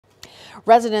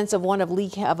Residents of one of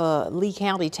a Lee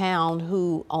County town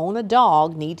who own a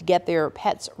dog need to get their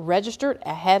pets registered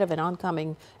ahead of an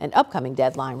upcoming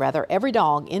deadline. Every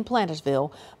dog in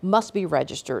Plantersville must be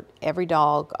registered. Every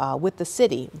dog with the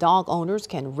city. Dog owners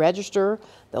can register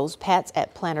those pets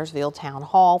at Plantersville Town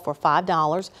Hall for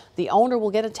 $5. The owner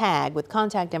will get a tag with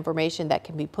contact information that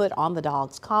can be put on the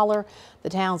dog's collar. The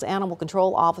town's animal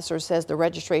control officer says the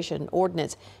registration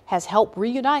ordinance has helped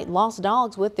reunite lost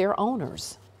dogs with their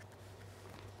owners.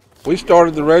 We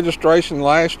started the registration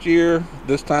last year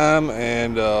this time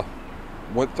and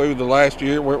went through the last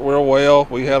year. It went real well.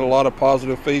 We had a lot of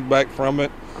positive feedback from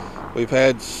it. We've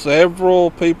had several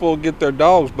people get their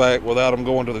dogs back without them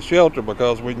going to the shelter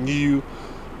because we knew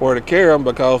where to carry them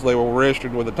because they were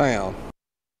registered with the town.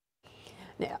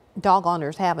 Now, dog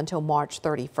owners have until March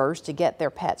 31st to get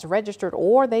their pets registered,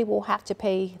 or they will have to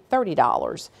pay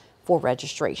 $30 for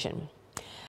registration.